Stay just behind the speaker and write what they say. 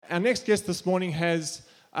Our next guest this morning has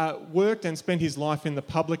worked and spent his life in the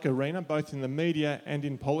public arena, both in the media and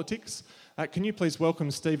in politics. Can you please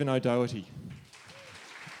welcome Stephen O'Doherty?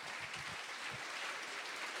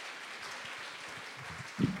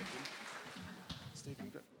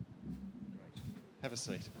 Stephen, have a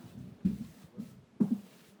seat.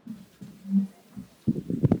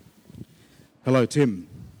 Hello, Tim.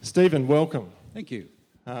 Stephen, welcome. Thank you.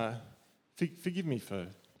 Forgive me for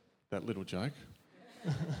that little joke.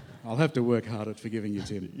 I'll have to work hard at forgiving you,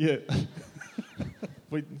 Tim. Yeah.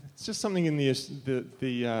 It's just something in the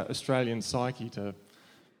Australian psyche to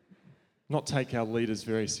not take our leaders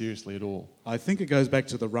very seriously at all. I think it goes back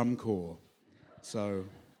to the rum corps. So,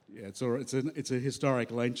 yeah, it's a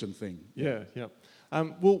historical, ancient thing. Yeah.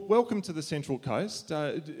 Well, welcome to the Central Coast.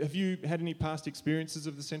 Have you had any past experiences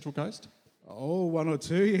of the Central Coast? Oh, one or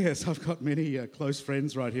two, yes. I've got many close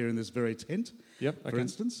friends right here in this very tent, for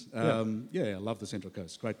instance. I love the Central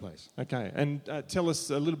Coast. Great place. Okay, and tell us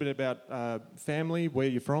a little bit about family, where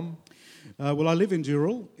you're from. Well, I live in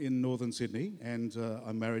Dural in northern Sydney, and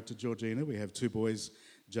I'm married to Georgina. We have two boys,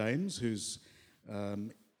 James, who's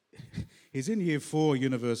he's in Year 4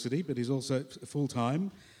 university, but he's also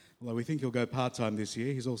full-time, although we think he'll go part-time this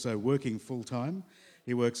year. He's also working full-time.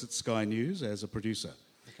 He works at Sky News as a producer.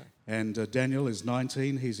 Okay. And Daniel is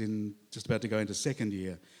 19. He's just about to go into second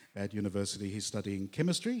year at university. He's studying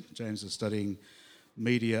chemistry. James is studying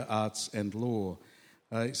media, arts and law.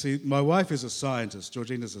 See, my wife is a scientist.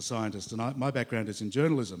 Georgina's a scientist, and my background is in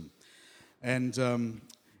journalism. And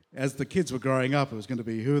as the kids were growing up, it was going to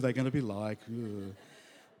be, who are they going to be like? Ugh.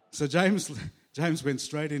 So James went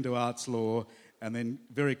straight into arts law and then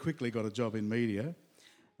very quickly got a job in media,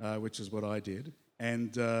 which is what I did.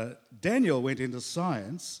 And Daniel went into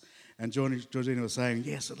science, and Georgina was saying,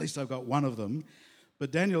 yes, at least I've got one of them.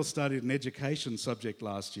 But Daniel studied an education subject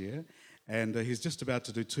last year, and he's just about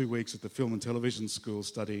to do 2 weeks at the Film and Television School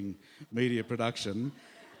studying media production.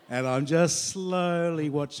 And I'm just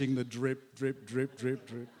slowly watching the drip, drip, drip, drip,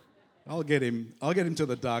 drip. I'll get him to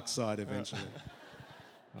the dark side eventually.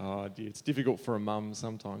 Oh, dear. It's difficult for a mum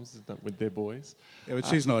sometimes, isn't it, with their boys? Yeah, but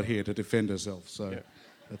she's not here to defend herself, so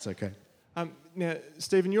that's okay. Now,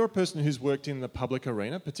 Stephen, you're a person who's worked in the public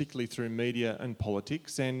arena, particularly through media and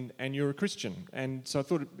politics, and you're a Christian. And so I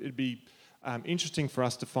thought it'd be interesting for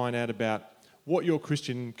us to find out about what your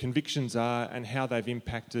Christian convictions are and how they've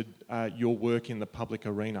impacted your work in the public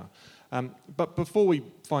arena. But before we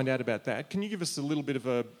find out about that, can you give us a little bit of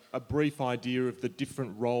a brief idea of the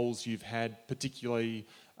different roles you've had, particularly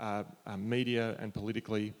media and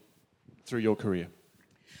politically, through your career?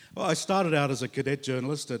 Well, I started out as a cadet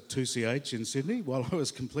journalist at 2CH in Sydney while I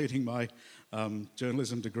was completing my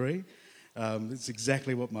journalism degree. It's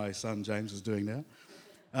exactly what my son James is doing now.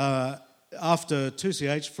 After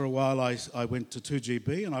 2CH, for a while, I went to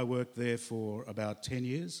 2GB and I worked there for about 10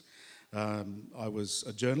 years. I was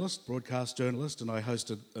a journalist, broadcast journalist, and I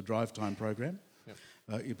hosted a drive time program.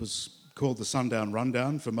 Yep. It was called the Sundown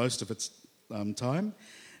Rundown for most of its time,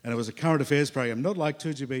 and it was a current affairs program, not like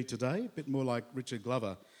 2GB today, a bit more like Richard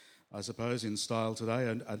Glover, I suppose, in style today,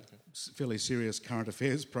 a fairly serious current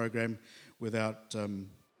affairs program without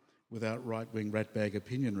right-wing ratbag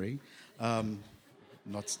opinionry.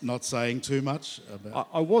 Not saying too much.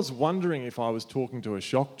 I was wondering if I was talking to a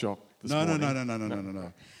shock jock this morning.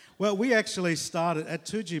 No. Well, we actually started at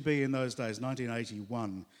 2GB in those days,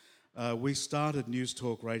 1981. We started News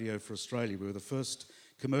Talk Radio for Australia. We were the first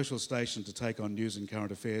commercial station to take on news and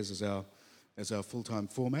current affairs as our full-time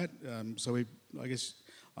format. I guess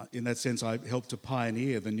in that sense, I helped to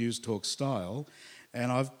pioneer the News Talk style,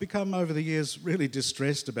 and I've become over the years really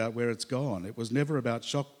distressed about where it's gone. It was never about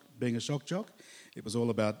being a shock jock. It was all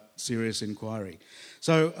about serious inquiry.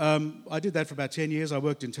 So I did that for about 10 years. I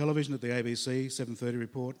worked in television at the ABC, 7:30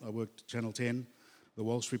 Report. I worked at Channel 10, the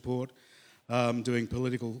Walsh Report, doing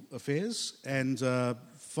political affairs. And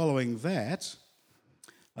following that,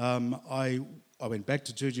 I went back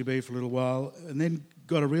to 2GB for a little while and then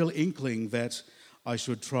got a real inkling that I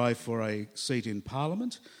should try for a seat in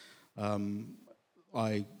Parliament.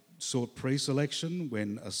 I sought pre-selection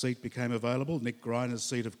when a seat became available, Nick Greiner's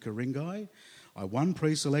seat of Ku-ring-gai. I won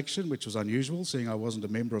pre-selection, which was unusual, seeing I wasn't a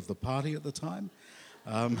member of the party at the time.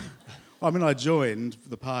 I joined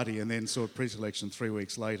the party and then sought pre-selection 3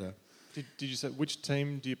 weeks later. Did you say, which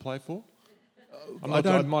team do you play for? I might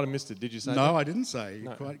have missed it. Did you say No, that? I didn't say.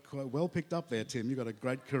 No. Quite well picked up there, Tim. You've got a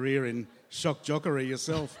great career in shock jockery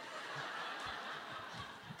yourself.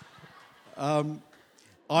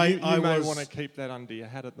 You may want to keep that under your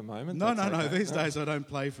hat at the moment. No. These days I don't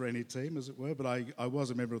play for any team, as it were, but I was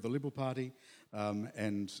a member of the Liberal Party,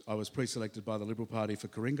 and I was pre-selected by the Liberal Party for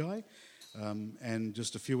Ku-ring-gai. And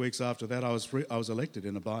just a few weeks after that, I was elected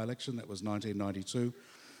in a by-election. That was 1992.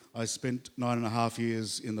 I spent 9.5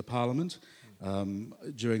 years in the Parliament.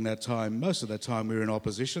 During that time, most of that time we were in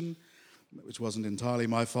opposition, which wasn't entirely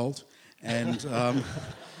my fault. And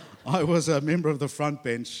I was a member of the front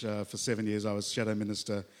bench for 7 years. I was Shadow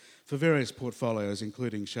Minister for various portfolios,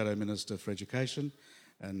 including Shadow Minister for Education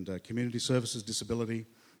and Community Services, Disability,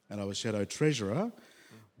 and I was Shadow Treasurer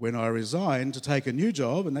when I resigned to take a new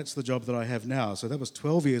job, and that's the job that I have now. So that was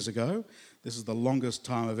 12 years ago. This is the longest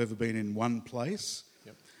time I've ever been in one place.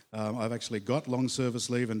 Yep. I've actually got long service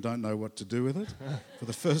leave and don't know what to do with it for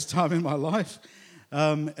the first time in my life.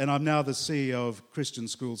 And I'm now the CEO of Christian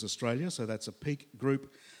Schools Australia, so that's a peak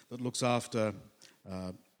group that looks after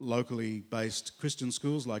locally based Christian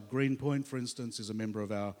schools, like Greenpoint, for instance, is a member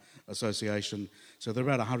of our association. So there are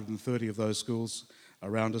about 130 of those schools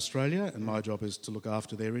around Australia, and my job is to look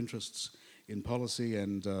after their interests in policy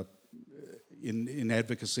and in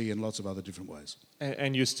advocacy and lots of other different ways.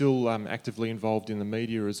 And you're still actively involved in the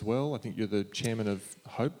media as well. I think you're the chairman of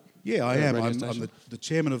Hope. Yeah, I am. I'm the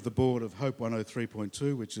chairman of the board of Hope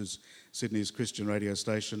 103.2, which is Sydney's Christian radio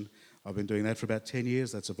station. I've been doing that for about 10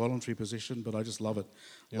 years. That's a voluntary position, but I just love it.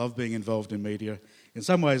 Yep. Love being involved in media. In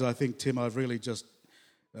some ways, I think, Tim, I've really just,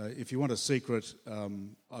 if you want a secret,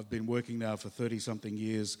 I've been working now for 30-something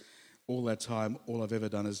years. All that time, all I've ever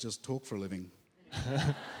done is just talk for a living.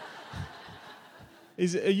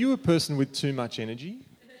 Are you a person with too much energy?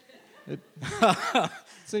 It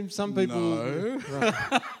seems some people... No. Right.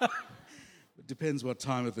 It depends what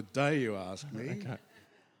time of the day you ask me. Okay.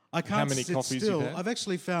 I can't How many sit coffees still. you've had? I've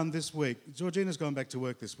actually found this week, Georgina's gone back to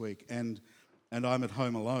work this week, and I'm at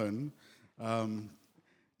home alone,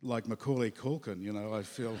 like Macaulay Culkin, you know, I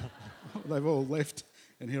feel they've all left,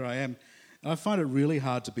 and here I am. And I find it really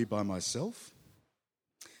hard to be by myself.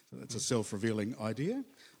 So that's a self-revealing idea.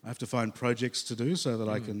 I have to find projects to do so that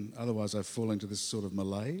I can, otherwise I fall into this sort of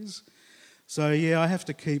malaise. So, yeah, I have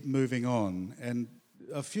to keep moving on. And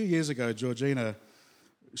a few years ago, Georgina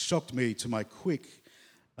shocked me to my quick.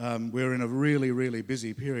 We're in a really, really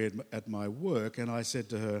busy period at my work, and I said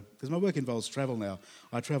to her, because my work involves travel now,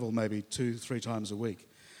 I travel maybe 2-3 times a week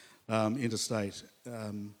interstate.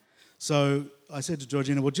 So I said to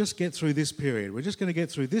Georgina, we'll just get through this period. We're just going to get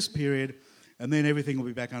through this period, and then everything will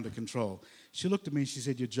be back under control. She looked at me and she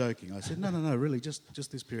said, you're joking. I said, no, really,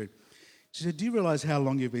 just this period. She said, do you realise how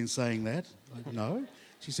long you've been saying that? I said, no.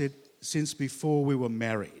 She said, since before we were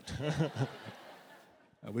married.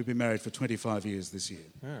 We've been married for 25 years this year.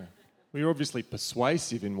 Yeah. Well, you're obviously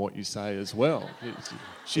persuasive in what you say as well.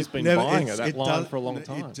 She's been buying that line for a long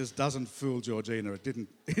time. It just doesn't fool Georgina. It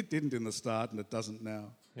didn't in the start, and it doesn't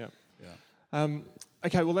now. Yeah.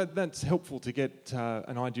 Okay, well, that's helpful to get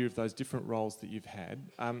an idea of those different roles that you've had.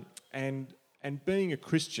 And being a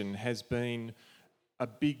Christian has been a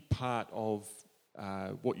big part of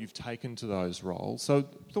what you've taken to those roles. So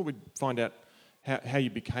I thought we'd find out how you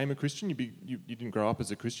became a Christian. You didn't grow up as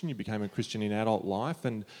a Christian. You became a Christian in adult life,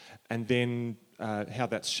 and then how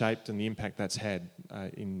that's shaped and the impact that's had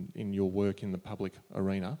in your work in the public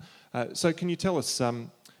arena. So can you tell us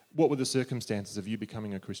what were the circumstances of you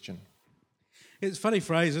becoming a Christian? It's a funny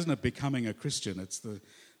phrase, isn't it, becoming a Christian? It's the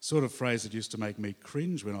sort of phrase that used to make me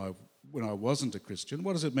cringe when I wasn't a Christian.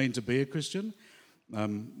 What does it mean to be a Christian?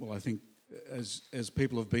 Well, I think as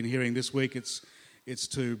people have been hearing this week, it's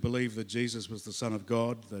to believe that Jesus was the Son of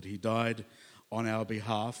God, that he died on our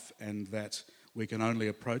behalf, and that we can only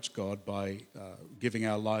approach God by giving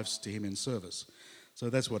our lives to him in service. So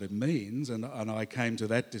that's what it means, and I came to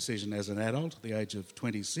that decision as an adult at the age of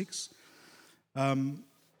 26.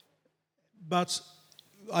 But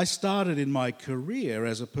I started in my career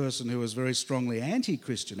as a person who was very strongly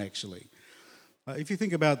anti-Christian, actually. If you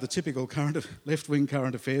think about the typical left-wing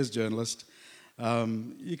current affairs journalist,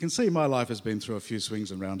 you can see my life has been through a few swings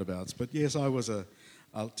and roundabouts. But yes, I was a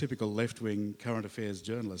typical left-wing current affairs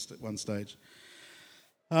journalist at one stage.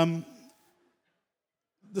 The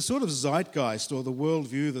sort of zeitgeist or the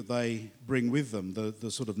worldview that they bring with them, the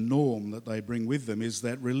sort of norm that they bring with them, is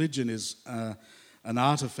that religion is an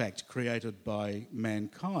artefact created by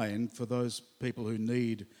mankind for those people who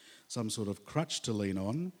need some sort of crutch to lean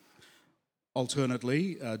on.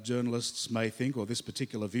 Alternately, journalists may think, or this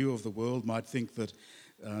particular view of the world might think, that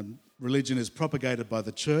religion is propagated by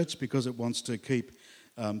the church because it wants to keep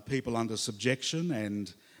people under subjection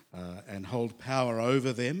and hold power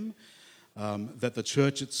over them, that the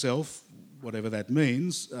church itself whatever that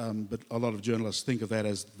means, but a lot of journalists think of that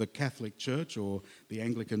as the Catholic Church or the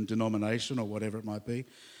Anglican denomination or whatever it might be,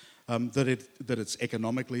 that it's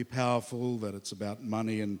economically powerful, that it's about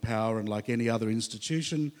money and power, and like any other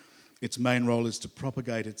institution, its main role is to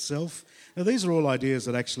propagate itself. Now, these are all ideas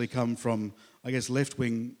that actually come from, I guess,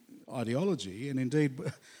 left-wing ideology, and indeed,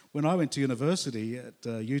 when I went to university at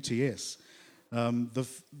UTS, the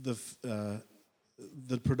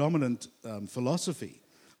predominant philosophy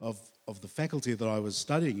of the faculty that I was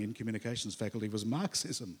studying in, communications faculty, was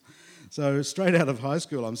Marxism. So straight out of high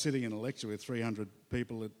school, I'm sitting in a lecture with 300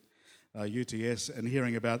 people at UTS and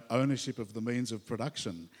hearing about ownership of the means of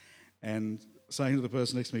production and saying to the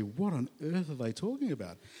person next to me, what on earth are they talking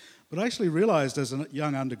about? But I actually realised as a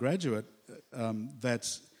young undergraduate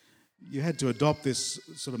that you had to adopt this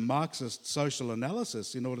sort of Marxist social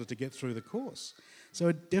analysis in order to get through the course. So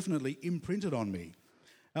it definitely imprinted on me.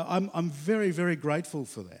 I'm very, very grateful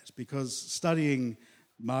for that, because studying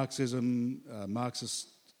Marxism, Marxist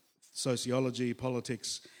sociology,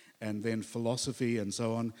 politics, and then philosophy and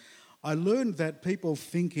so on, I learned that people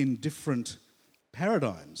think in different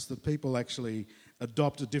paradigms, that people actually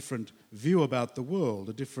adopt a different view about the world,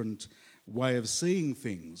 a different way of seeing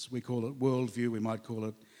things. We call it worldview, we might call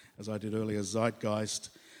it, as I did earlier, zeitgeist.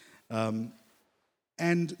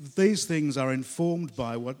 And these things are informed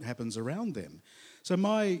by what happens around them. So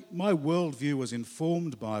my worldview was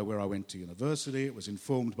informed by where I went to university. It was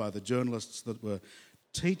informed by the journalists that were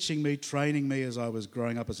teaching me, training me as I was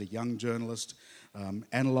growing up as a young journalist,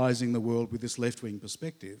 analysing the world with this left-wing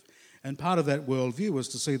perspective. And part of that worldview was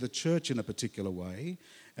to see the church in a particular way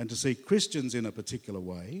and to see Christians in a particular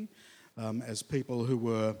way, as people who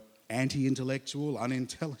were anti-intellectual,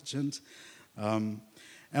 unintelligent. And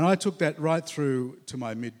I took that right through to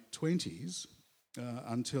my mid-20s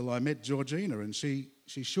until I met Georgina, and she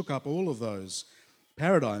shook up all of those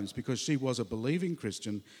paradigms because she was a believing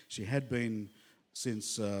Christian. She had been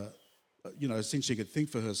since she could think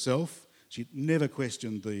for herself. She never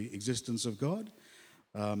questioned the existence of God,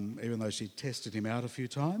 even though she tested him out a few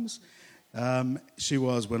times. She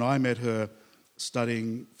was, when I met her,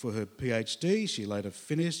 studying for her PhD. She later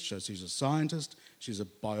finished, so she's a scientist. She's a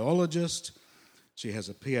biologist. She has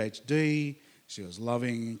a PhD. She was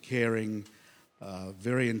loving, caring,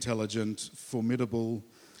 very intelligent, formidable,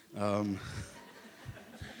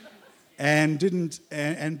 and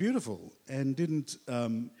beautiful, and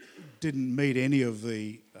didn't meet any of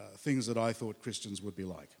the things that I thought Christians would be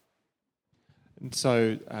like. And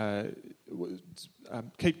so,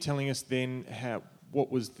 keep telling us then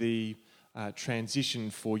what was the transition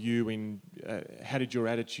for you in how did your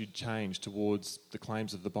attitude change towards the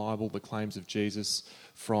claims of the Bible, the claims of Jesus,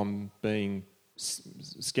 from being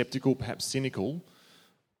sceptical, perhaps cynical,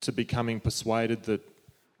 to becoming persuaded that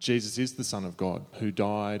Jesus is the Son of God who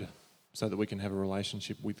died so that we can have a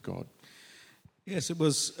relationship with God? Yes, it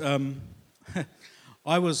was.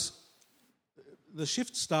 The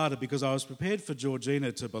shift started because I was prepared for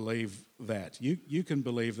Georgina to believe that. You can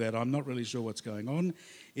believe that. I'm not really sure what's going on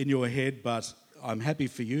in your head, but I'm happy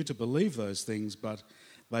for you to believe those things, but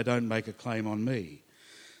they don't make a claim on me.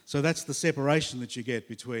 So that's the separation that you get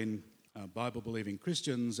between Bible-believing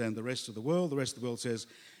Christians and the rest of the world. The rest of the world says,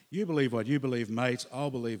 you believe what you believe, mate.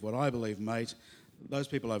 I'll believe what I believe, mate. Those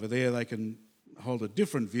people over there, they can hold a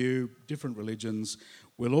different view, different religions.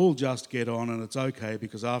 We'll all just get on and it's okay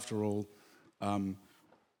because after all, and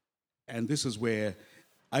this is where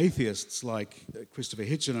atheists like Christopher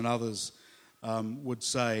Hitchen and others would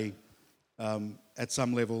say, at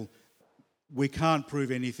some level, we can't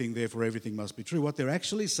prove anything, therefore everything must be true. What they're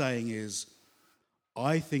actually saying is,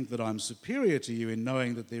 I think that I'm superior to you in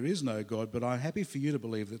knowing that there is no God, but I'm happy for you to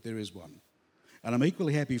believe that there is one. And I'm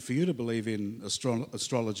equally happy for you to believe in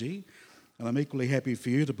astrology, and I'm equally happy for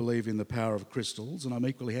you to believe in the power of crystals, and I'm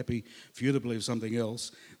equally happy for you to believe something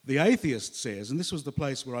else. The atheist says, and this was the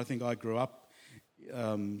place where I think I grew up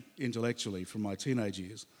intellectually from my teenage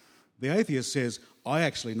years, the atheist says, I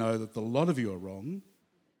actually know that a lot of you are wrong,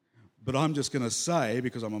 but I'm just going to say,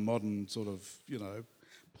 because I'm a modern sort of,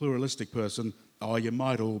 pluralistic person, oh, you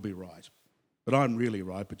might all be right. But I'm really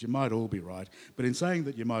right, but you might all be right. But in saying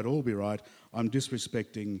that you might all be right, I'm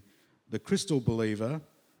disrespecting the crystal believer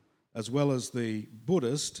as well as the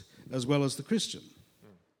Buddhist, as well as the Christian.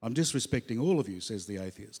 I'm disrespecting all of you, says the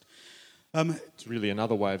atheist. It's really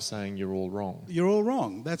another way of saying you're all wrong. You're all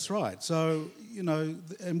wrong, that's right. So,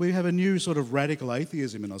 and we have a new sort of radical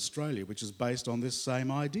atheism in Australia, which is based on this same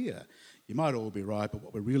idea. You might all be right, but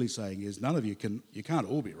what we're really saying is you can't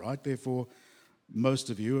all be right, therefore most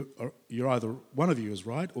of you, you're either one of you is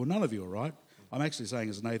right or none of you are right. I'm actually saying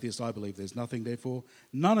as an atheist, I believe there's nothing, therefore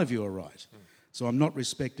none of you are right. So I'm not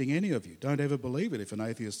respecting any of you. Don't ever believe it if an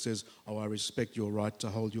atheist says, oh, I respect your right to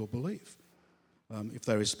hold your belief. If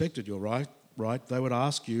they respected your right, they would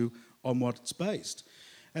ask you on what it's based.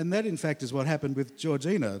 And that, in fact, is what happened with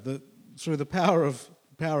Georgina. Through the power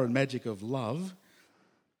and magic of love,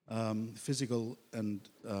 physical and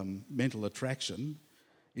mental attraction,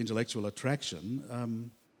 intellectual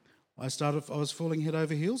attraction, I was falling head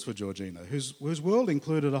over heels for Georgina, whose world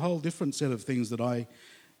included a whole different set of things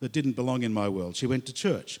that didn't belong in my world. She went to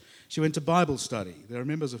church. She went to Bible study. There are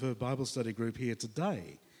members of her Bible study group here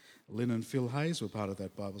today. Lynn and Phil Hayes were part of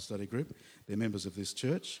that Bible study group. They're members of this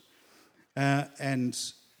church. And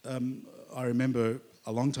I remember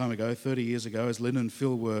a long time ago, 30 years ago, as Lynn and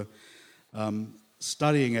Phil were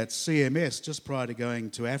studying at CMS just prior to going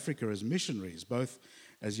to Africa as missionaries, both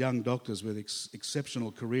as young doctors with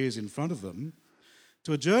exceptional careers in front of them,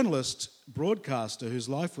 to a journalist broadcaster whose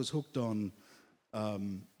life was hooked on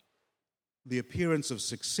the appearance of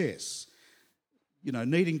success. You know,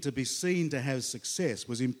 needing to be seen to have success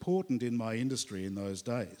was important in my industry in those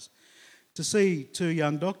days. To see two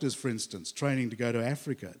young doctors, for instance, training to go to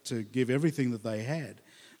Africa, to give everything that they had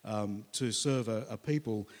to serve a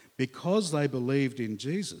people because they believed in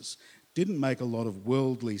Jesus, didn't make a lot of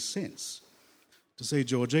worldly sense. To see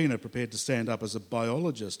Georgina prepared to stand up as a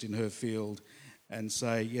biologist in her field and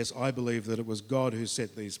say, yes, I believe that it was God who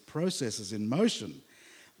set these processes in motion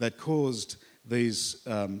that caused these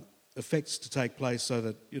effects to take place so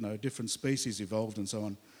that, you know, different species evolved and so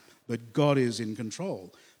on, but God is in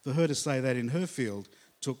control. For her to say that in her field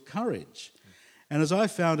took courage. And as I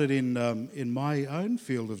found it in my own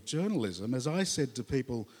field of journalism, as I said to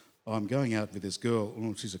people, oh, I'm going out with this girl,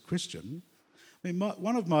 well, she's a Christian. I mean,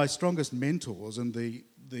 one of my strongest mentors and the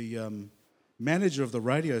manager of the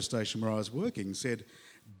radio station where I was working said,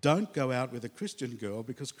 don't go out with a Christian girl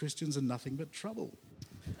because Christians are nothing but trouble.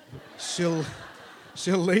 She'll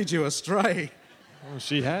lead you astray. Well,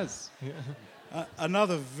 she has.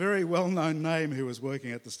 Another very well-known name who was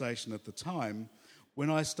working at the station at the time, when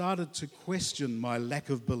I started to question my lack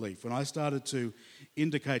of belief, when I started to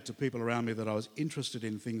indicate to people around me that I was interested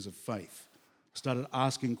in things of faith, started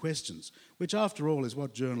asking questions, which after all is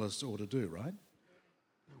what journalists ought to do, right?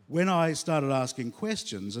 When I started asking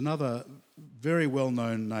questions, another very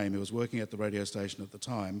well-known name who was working at the radio station at the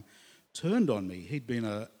time turned on me. He'd been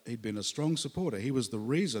a strong supporter. He was the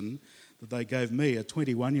reason that they gave me, a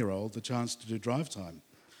 21-year-old, the chance to do drive time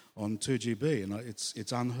on 2GB, and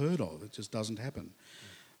it's unheard of. It just doesn't happen.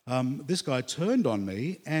 This guy turned on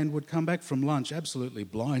me and would come back from lunch absolutely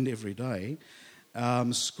blind every day,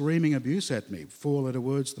 screaming abuse at me, four-letter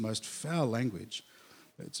words, the most foul language.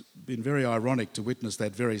 It's been very ironic to witness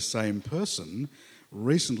that very same person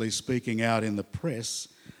recently speaking out in the press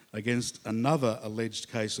against another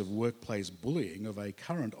alleged case of workplace bullying of a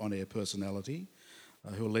current on-air personality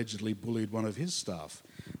who allegedly bullied one of his staff.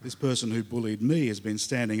 This person who bullied me has been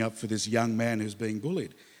standing up for this young man who's being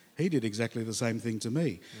bullied. He did exactly the same thing to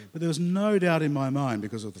me. But there was no doubt in my mind,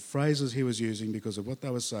 because of the phrases he was using, because of what they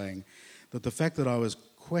were saying, that the fact that I was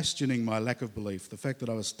questioning my lack of belief, the fact that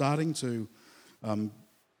I was starting to,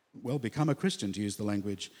 become a Christian, to use the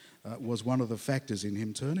language, was one of the factors in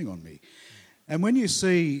him turning on me. And when you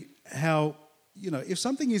see how, if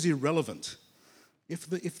something is irrelevant, if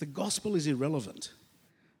the gospel is irrelevant,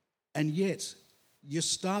 and yet you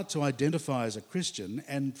start to identify as a Christian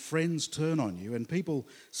and friends turn on you and people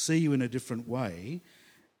see you in a different way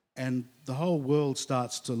and the whole world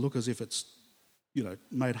starts to look as if it's,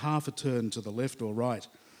 made half a turn to the left or right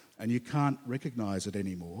and you can't recognise it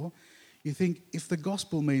anymore, you think, if the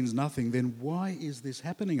gospel means nothing, then why is this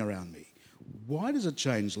happening around me? Why does it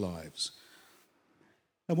change lives?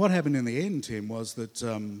 And what happened in the end, Tim, was that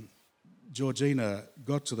Georgina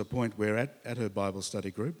got to the point where at her Bible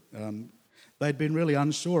study group, they'd been really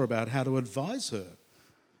unsure about how to advise her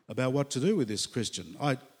about what to do with this Christian.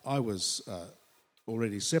 I was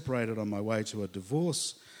already separated on my way to a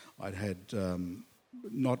divorce. I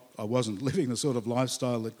wasn't living the sort of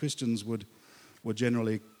lifestyle that Christians would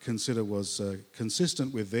generally consider was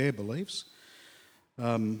consistent with their beliefs.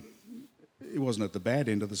 It wasn't at the bad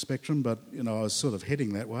end of the spectrum, but I was sort of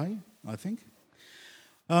heading that way, I think.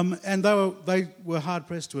 And they were hard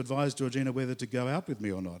pressed to advise Georgina whether to go out with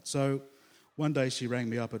me or not. So one day she rang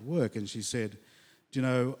me up at work and she said,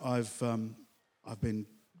 I've been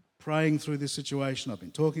praying through this situation. I've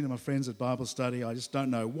been talking to my friends at Bible study. I just don't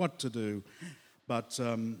know what to do, but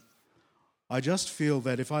I just feel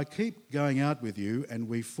that if I keep going out with you and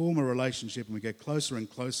we form a relationship and we get closer and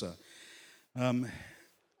closer,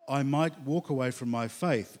 I might walk away from my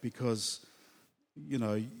faith because,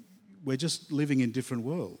 we're just living in different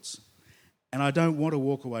worlds. and I don't want to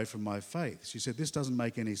walk away from my faith. She said, this doesn't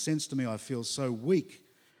make any sense to me. I feel so weak,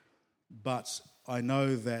 but I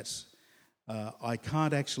know that I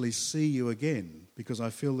can't actually see you again, because I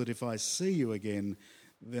feel that if I see you again,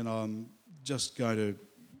 then I'm just going to,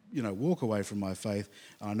 walk away from my faith.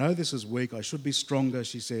 I know this is weak. I should be stronger,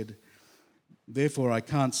 she said. Therefore, I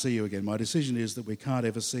can't see you again. My decision is that we can't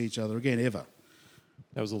ever see each other again, ever.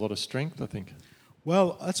 That was a lot of strength, I think.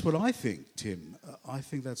 Well, that's what I think, Tim. I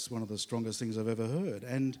think that's one of the strongest things I've ever heard.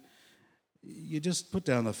 And you just put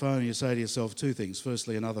down the phone and you say to yourself two things.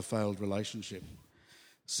 Firstly, another failed relationship.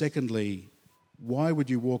 Secondly, why would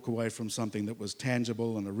you walk away from something that was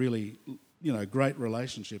tangible and a really, great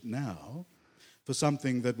relationship now for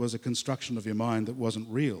something that was a construction of your mind that wasn't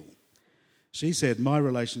real? She said, my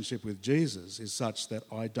relationship with Jesus is such that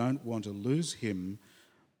I don't want to lose him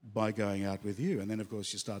by going out with you. And then, of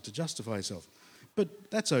course, you start to justify yourself. But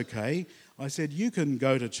that's okay. I said, you can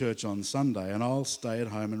go to church on Sunday and I'll stay at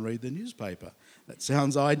home and read the newspaper. That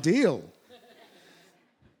sounds ideal.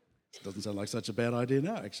 It doesn't sound like such a bad idea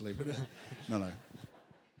now, actually. But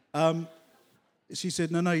no. She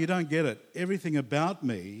said, no, you don't get it. Everything about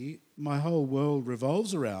me, my whole world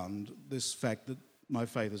revolves around this fact that my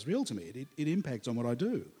faith is real to me. It impacts on what I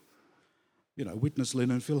do. Witness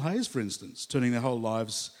Lynn and Phil Hayes, for instance, turning their whole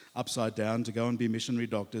lives upside down to go and be missionary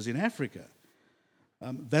doctors in Africa.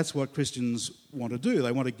 That's what Christians want to do.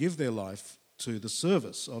 They want to give their life to the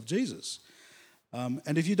service of Jesus.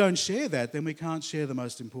 And if you don't share that, then we can't share the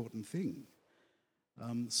most important thing.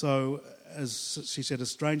 So, as she said, as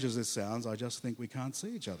strange as this sounds, I just think we can't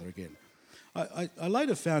see each other again. I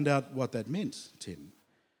later found out what that meant, Tim,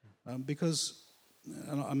 because,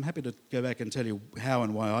 and I'm happy to go back and tell you how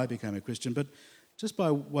and why I became a Christian, but just by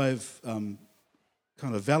way of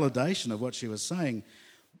kind of validation of what she was saying,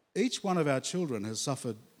 each one of our children has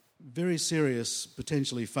suffered very serious,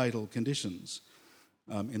 potentially fatal conditions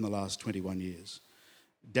in the last 21 years.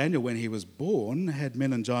 Daniel, when he was born, had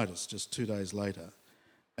meningitis just 2 days later.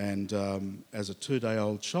 And as a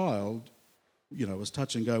 2-day-old child, was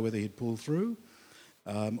touch and go whether he'd pull through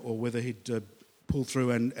or whether he'd pull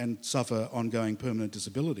through and suffer ongoing permanent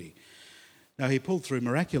disability. Now, he pulled through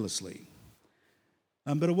miraculously.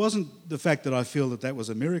 But it wasn't the fact that I feel that was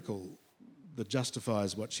a miracle that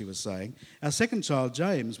justifies what she was saying. Our second child,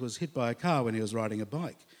 James, was hit by a car when he was riding a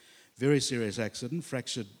bike. Very serious accident,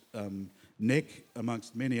 fractured neck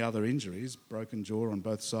amongst many other injuries, broken jaw on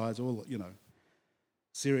both sides, all,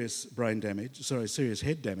 serious serious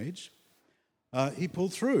head damage. He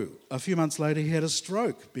pulled through. A few months later, he had a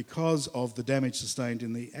stroke because of the damage sustained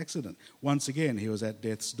in the accident. Once again, he was at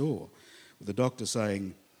death's door, with the doctor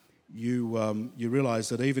saying, you realise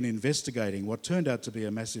that even investigating what turned out to be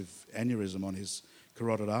a massive aneurysm on his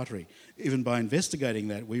carotid artery, even by investigating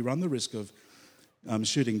that, we run the risk of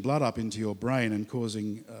shooting blood up into your brain and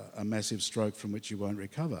causing a massive stroke from which you won't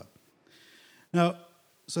recover. Now,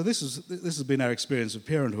 so this has been our experience of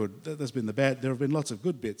parenthood. There's been the bad. There have been lots of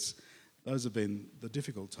good bits. Those have been the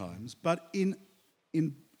difficult times. But in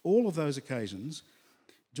all of those occasions,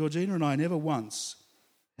 Georgina and I never once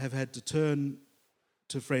have had to turn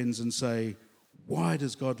to friends and say, why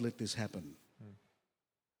does God let this happen?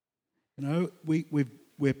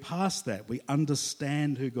 We're past that. We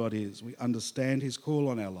understand who God is. We understand his call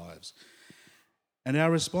on our lives. And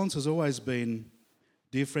our response has always been,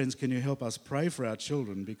 dear friends, can you help us pray for our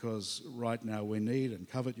children, because right now we need and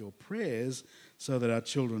covet your prayers so that our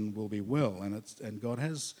children will be well. And God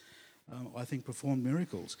has, I think, performed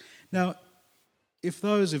miracles. Now, if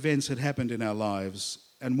those events had happened in our lives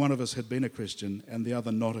and one of us had been a Christian and the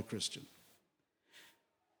other not a Christian,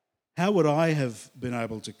 how would I have been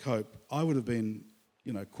able to cope? I would have been,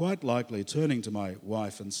 quite likely turning to my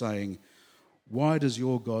wife and saying, why does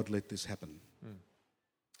your God let this happen?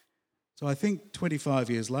 So I think 25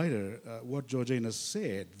 years later, what Georgina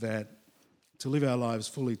said, that to live our lives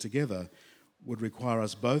fully together would require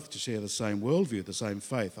us both to share the same worldview, the same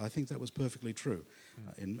faith, I think that was perfectly true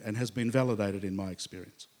and has been validated in my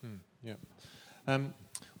experience. Yeah.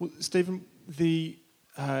 Well, Stephen, the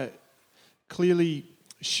clearly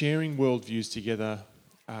sharing worldviews together,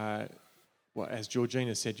 as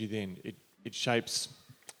Georgina said you then, it shapes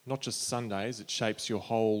not just Sundays, it shapes your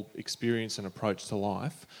whole experience and approach to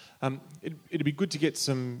life. It'd be good to get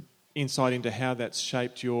some insight into how that's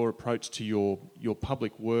shaped your approach to your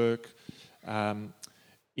public work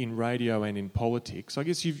in radio and in politics. I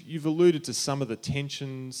guess you've alluded to some of the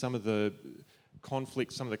tension, some of the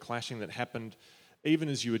conflict, some of the clashing that happened even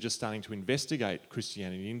as you were just starting to investigate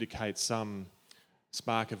Christianity, indicate some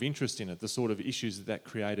spark of interest in it, the sort of issues that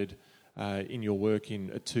created in your work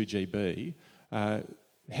at 2GB.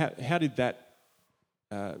 How did that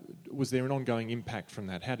was there an ongoing impact from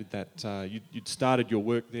that? How did that? You'd started your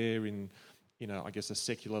work there in, I guess a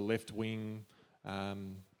secular left-wing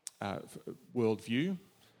worldview.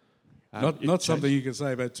 Not something you can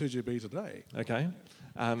say about 2GB today. Okay,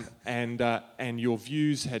 and your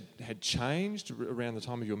views had changed around the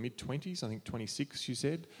time of your mid-20s. I think 26. You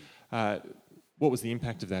said. What was the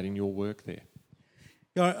impact of that in your work there?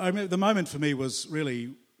 Yeah, I mean, the moment for me was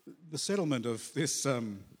really the settlement of this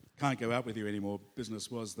can't go out with you anymore business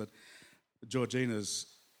was that Georgina's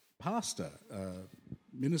pastor,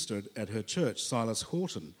 minister at her church, Silas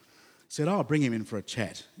Horton, said, I'll bring him in for a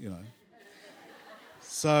chat,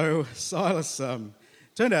 So Silas,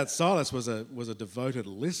 turned out Silas was a devoted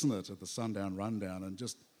listener to the Sundown Rundown and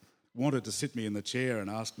just wanted to sit me in the chair and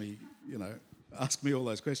ask me all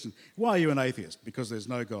those questions. Why are you an atheist? Because there's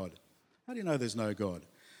no God. How do you know there's no God?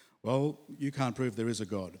 Well, you can't prove there is a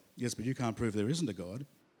God. Yes, but you can't prove there isn't a God.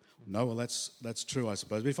 No, well, that's true, I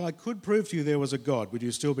suppose. But if I could prove to you there was a God, would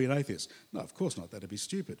you still be an atheist? No, of course not. That'd be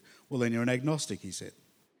stupid. Well, then you're an agnostic, he said.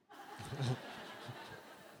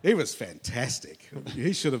 He was fantastic.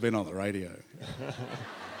 He should have been on the radio.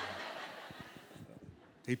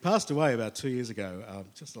 He passed away about 2 years ago.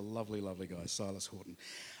 Just a lovely, lovely guy, Silas Horton.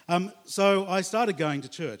 So I started going to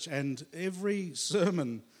church, and every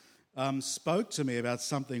sermon spoke to me about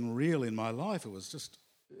something real in my life. It was just,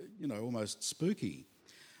 almost spooky.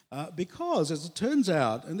 Because, as it turns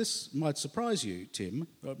out, and this might surprise you, Tim,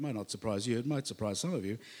 or it might not surprise you, it might surprise some of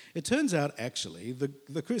you, it turns out, actually,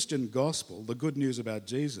 the Christian gospel, the good news about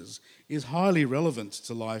Jesus, is highly relevant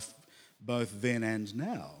to life both then and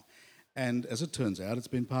now. And as it turns out, it's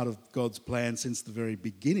been part of God's plan since the very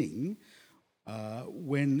beginning,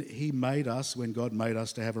 when God made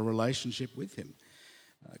us to have a relationship with him.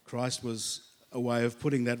 Christ was a way of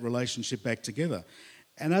putting that relationship back together.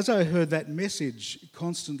 And as I heard that message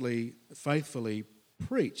constantly, faithfully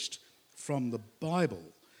preached from the Bible,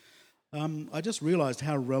 I just realised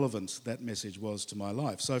how relevant that message was to my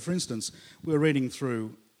life. So, for instance, we're reading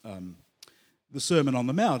through the Sermon on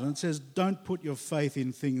the Mount, and it says, don't put your faith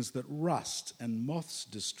in things that rust and moths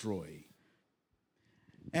destroy.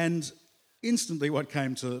 And instantly what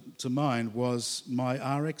came to mind was my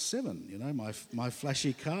RX-7, my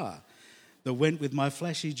flashy car that went with my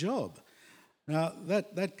flashy job. Now,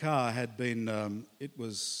 that car had been, it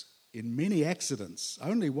was in many accidents,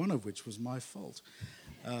 only one of which was my fault.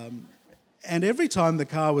 And every time the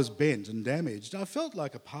car was bent and damaged, I felt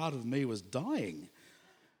like a part of me was dying.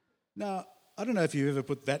 Now, I don't know if you ever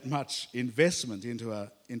put that much investment into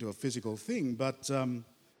a physical thing, but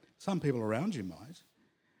some people around you might.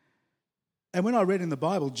 And when I read in the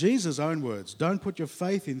Bible, Jesus' own words, don't put your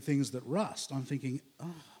faith in things that rust, I'm thinking,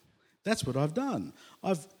 that's what I've done.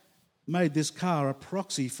 I've made this car a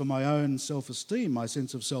proxy for my own self-esteem, my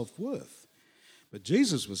sense of self-worth. But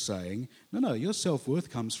Jesus was saying, no, your self-worth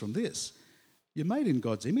comes from this. You're made in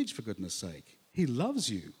God's image, for goodness sake. He loves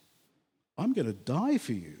you. I'm going to die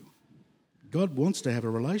for you. God wants to have a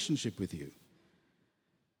relationship with you.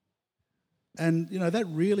 And, that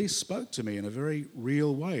really spoke to me in a very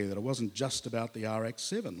real way, that it wasn't just about the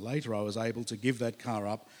RX-7. Later, I was able to give that car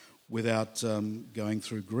up without going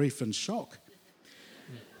through grief and shock.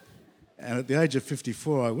 And at the age of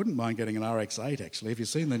 54, I wouldn't mind getting an RX-8, actually. Have you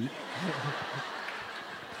seen the...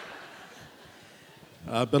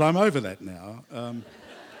 but I'm over that now.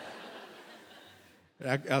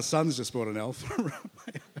 Our son's just bought an Alfa.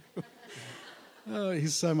 Oh,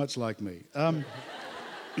 he's so much like me.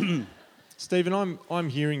 Stephen, I'm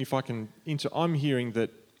hearing, if I can I'm hearing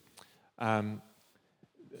that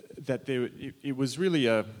that it was really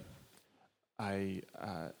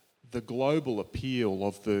the global appeal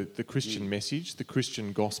of the Christian message, the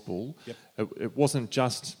Christian gospel. Yep. It wasn't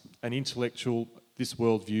just an intellectual, this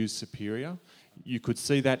worldview is superior. You could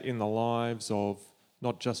see that in the lives of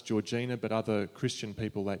not just Georgina, but other Christian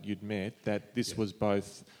people that you'd met, that this was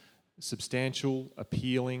both substantial,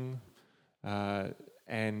 appealing,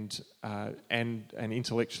 and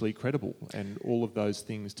intellectually credible, and all of those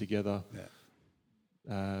things together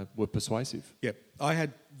were persuasive. Yep. I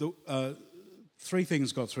had three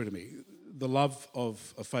things got through to me. The love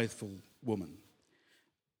of a faithful woman.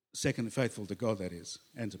 Second, faithful to God, that is,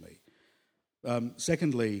 and to me.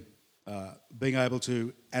 Secondly, being able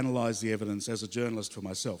to analyse the evidence as a journalist for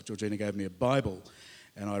myself. Georgina gave me a Bible,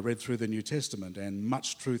 and I read through the New Testament, and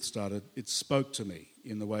much truth it spoke to me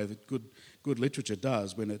in the way that good literature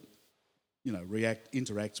does when it,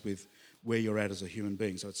 interacts with where you're at as a human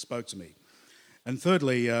being. So it spoke to me. And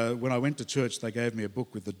thirdly, when I went to church, they gave me a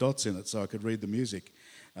book with the dots in it so I could read the music,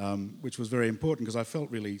 which was very important because I felt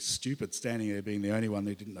really stupid standing there being the only one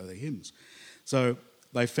who didn't know the hymns. So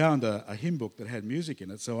they found a hymn book that had music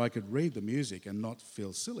in it, so I could read the music and not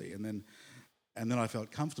feel silly. And then I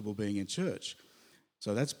felt comfortable being in church.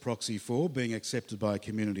 So that's proxy for being accepted by a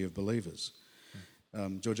community of believers.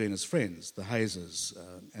 Georgina's friends, the Hazers,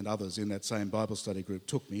 and others in that same Bible study group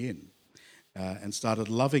took me in and started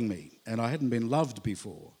loving me. And I hadn't been loved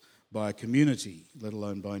before by a community, let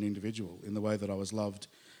alone by an individual, in the way that I was loved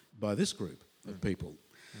by this group of people.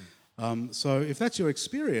 So if that's your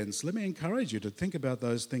experience, let me encourage you to think about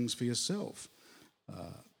those things for yourself.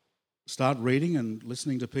 Start reading and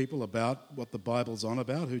listening to people about what the Bible's on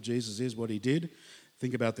about, who Jesus is, what he did.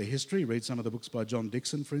 Think about the history. Read some of the books by John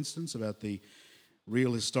Dixon, for instance, about the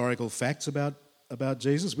real historical facts about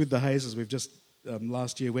Jesus. With the Hazers, we've just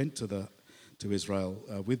last year went to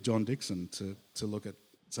Israel with John Dixon to look at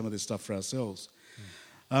some of this stuff for ourselves.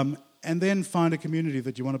 And then find a community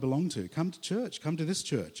that you want to belong to. Come to church. Come to this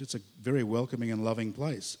church. It's a very welcoming and loving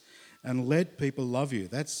place. And let people love you.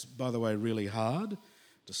 That's, by the way, really hard,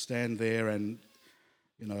 to stand there and,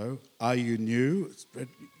 are you new?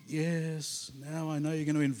 Yes, now I know you're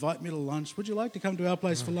going to invite me to lunch. Would you like to come to our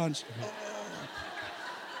place for lunch?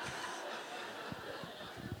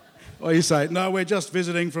 Or you say, no, we're just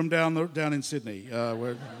visiting from down in Sydney.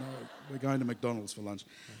 We're going to McDonald's for lunch.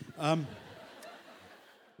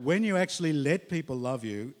 When you actually let people love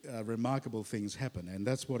you, remarkable things happen, and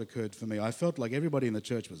that's what occurred for me. I felt like everybody in the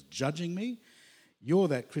church was judging me. You're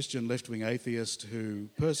that Christian left-wing atheist who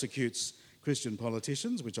persecutes Christian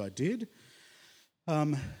politicians, which I did.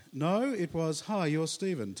 No, it was, hi, you're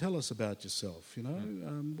Stephen. Tell us about yourself.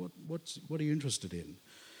 What are you interested in?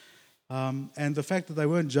 And the fact that they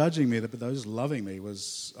weren't judging me, but they were just loving me,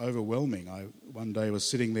 was overwhelming. I one day was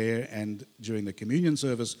sitting there and during the communion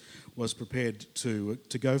service was prepared to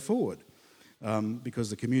go forward because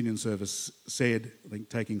the communion service said, I think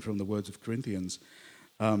taking from the words of Corinthians,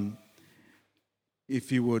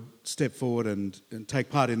 if you would step forward and take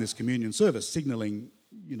part in this communion service, signalling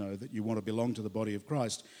that you want to belong to the body of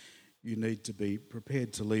Christ, you need to be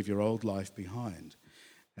prepared to leave your old life behind.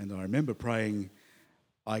 And I remember praying,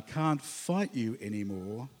 I can't fight you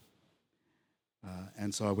anymore.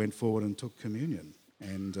 And so I went forward and took communion.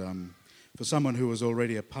 And for someone who was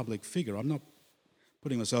already a public figure, I'm not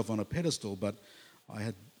putting myself on a pedestal, but I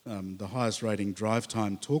had the highest rating drive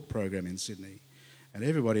time talk program in Sydney. And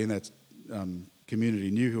everybody in that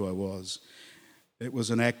community knew who I was. It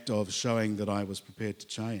was an act of showing that I was prepared to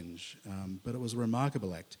change. But it was a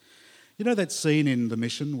remarkable act. You know that scene in The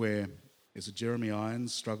Mission where Jeremy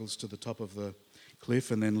Irons struggles to the top of the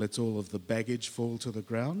cliff and then lets all of the baggage fall to the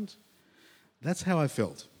ground? That's how I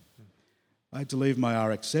felt. I had to leave my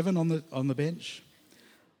RX-7 on the bench.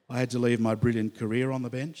 I had to leave my brilliant career on the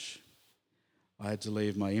bench. I had to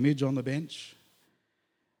leave my image on the bench.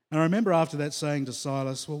 And I remember after that saying to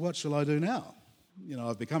Silas, well, what shall I do now?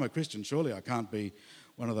 I've become a Christian. Surely I can't be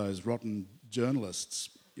one of those rotten journalists,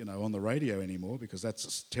 on the radio anymore because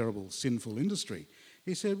that's a terrible, sinful industry.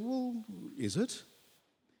 He said, well, is it?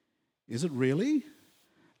 Is it really?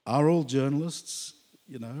 Are all journalists,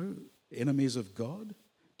 enemies of God?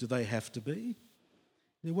 Do they have to be?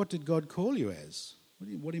 What did God call you as?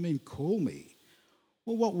 What do you mean, call me?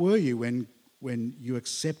 Well, what were you when you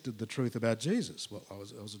accepted the truth about Jesus? Well, I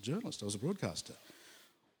was a journalist. I was a broadcaster.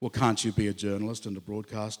 Well, can't you be a journalist and a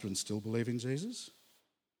broadcaster and still believe in Jesus?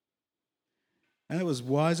 And it was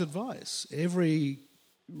wise advice. Every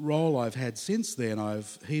role I've had since then,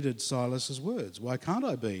 I've heeded Silas's words. Why can't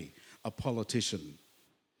I be a politician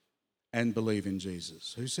and believe in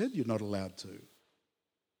Jesus? Who said you're not allowed to?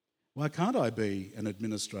 Why can't I be an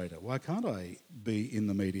administrator? Why can't I be in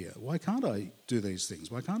the media? Why can't I do these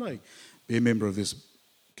things? Why can't I be a member of this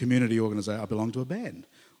community organisation? I belong to a band.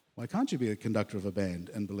 Why can't you be a conductor of a band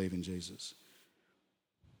and believe in Jesus?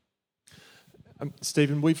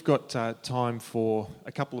 Stephen, we've got time for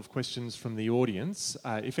a couple of questions from the audience.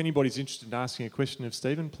 If anybody's interested in asking a question of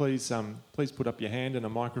Stephen, please put up your hand and a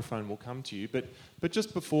microphone will come to you. But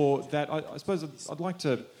just before that, I suppose I'd like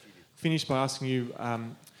to finish by asking you,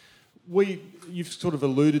 you've sort of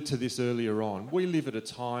alluded to this earlier on. We live at a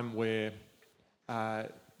time where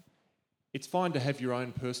it's fine to have your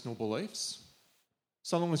own personal beliefs,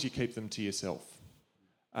 so long as you keep them to yourself.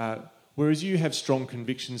 Whereas you have strong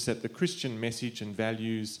convictions that the Christian message and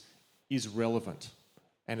values is relevant,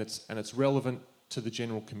 and it's relevant to the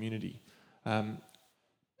general community. Why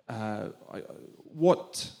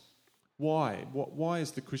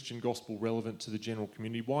is the Christian gospel relevant to the general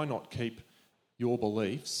community? Why not keep your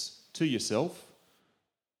beliefs to yourself?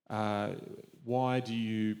 Why do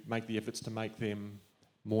you make the efforts to make them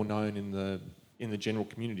more known in the general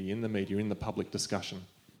community, in the media, in the public discussion?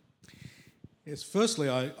 Yes, firstly,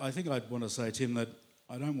 I think I'd want to say, Tim, that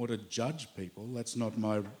I don't want to judge people. That's not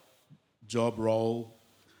my job role.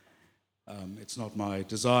 It's not my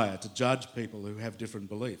desire to judge people who have different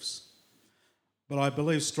beliefs. But I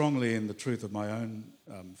believe strongly in the truth of my own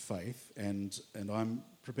faith, and I'm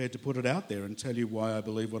prepared to put it out there and tell you why I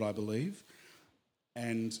believe what I believe,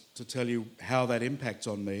 and to tell you how that impacts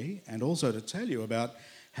on me, and also to tell you about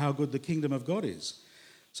how good the kingdom of God is.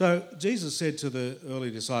 So Jesus said to the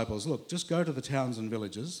early disciples, look, just go to the towns and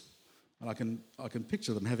villages, and I can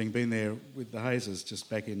picture them having been there with the Hazes just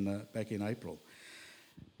back in April.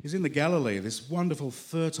 He's in the Galilee, this wonderful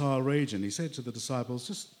fertile region. He said to the disciples,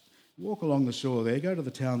 just walk along the shore there, go to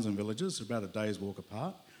the towns and villages, about a day's walk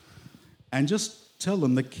apart, and just tell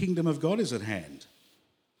them the kingdom of God is at hand.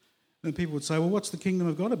 And people would say, well, what's the kingdom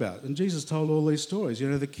of God about? And Jesus told all these stories. You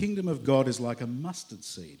know, the kingdom of God is like a mustard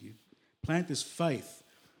seed. You plant this faith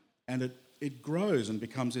and it grows and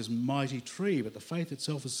becomes this mighty tree, but the faith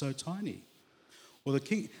itself is so tiny. Well,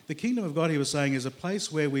 the kingdom of God, he was saying, is a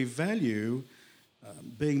place where we value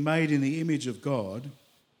being made in the image of God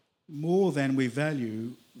more than we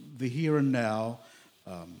value the here and now,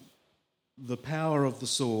 the power of the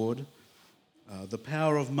sword, the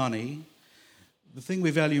power of money. The thing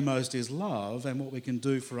we value most is love and what we can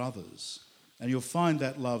do for others. And you'll find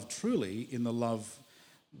that love truly in the love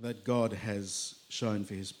that God has shown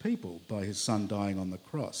for his people by his son dying on the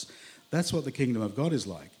cross. That's what the kingdom of God is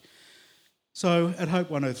like. So at Hope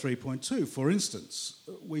 103.2, for instance,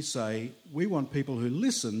 we say we want people who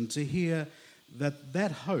listen to hear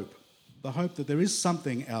that hope, the hope that there is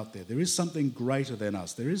something out there is something greater than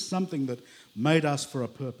us, there is something that made us for a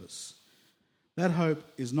purpose. That hope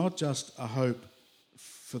is not just a hope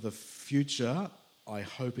for the future, I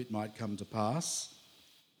hope it might come to pass,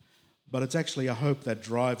 but it's actually a hope that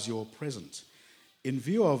drives your present. In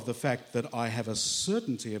view of the fact that I have a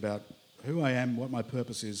certainty about who I am, what my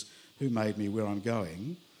purpose is, who made me, where I'm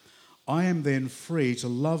going, I am then free to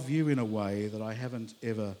love you in a way that I haven't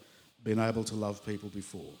ever been able to love people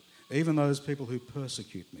before, even those people who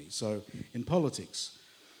persecute me. So in politics,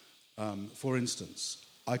 for instance,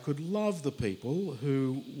 I could love the people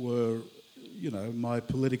who were, my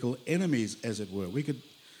political enemies, as it were. We could,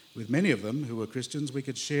 with many of them who were Christians, we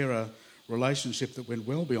could share a relationship that went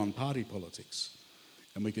well beyond party politics.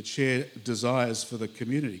 And we could share desires for the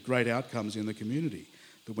community, great outcomes in the community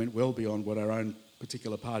that went well beyond what our own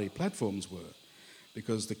particular party platforms were.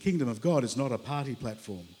 Because the kingdom of God is not a party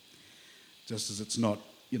platform, just as it's not,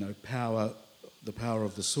 the power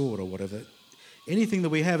of the sword or whatever. Anything that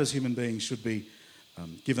we have as human beings should be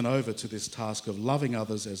given over to this task of loving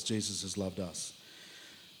others as Jesus has loved us.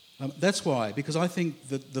 That's why, because I think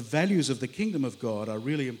that the values of the kingdom of God are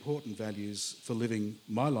really important values for living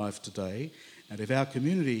my life today. And if our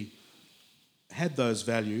community had those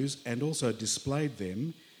values and also displayed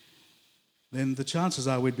them, then the chances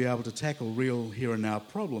are we'd be able to tackle real here and now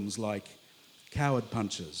problems like coward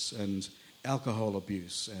punches and alcohol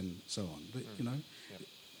abuse and so on. But, Yep.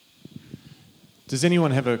 Does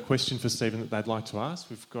anyone have a question for Stephen that they'd like to ask?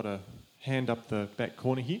 We've got a hand up the back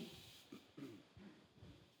corner here.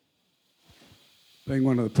 Being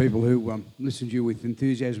one of the people who listened to you with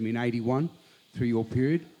enthusiasm in 81 through your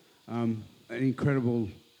period, an incredible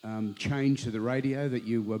change to the radio that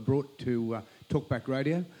you brought to Talkback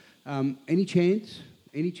Radio. Any chance,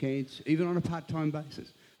 even on a part-time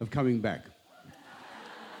basis, of coming back?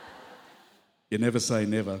 You never say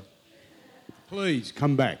never. Please,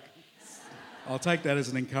 come back. I'll take that as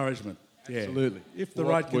an encouragement. Yeah. Absolutely. If the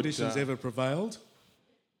right conditions ever prevailed,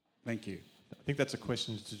 thank you. I think that's a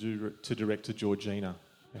question to direct to Georgina,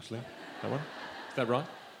 actually. That one? Is that right?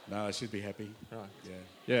 No, I should be happy.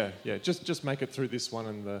 Right. Yeah. Just make it through this one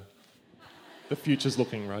and the future's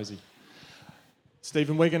looking rosy.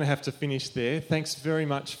 Stephen, we're going to have to finish there. Thanks very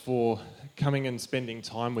much for coming and spending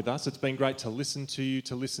time with us. It's been great to listen to you,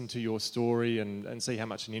 to listen to your story and see how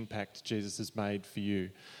much an impact Jesus has made for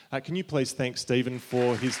you. Can you please thank Stephen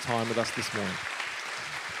for his time with us this morning?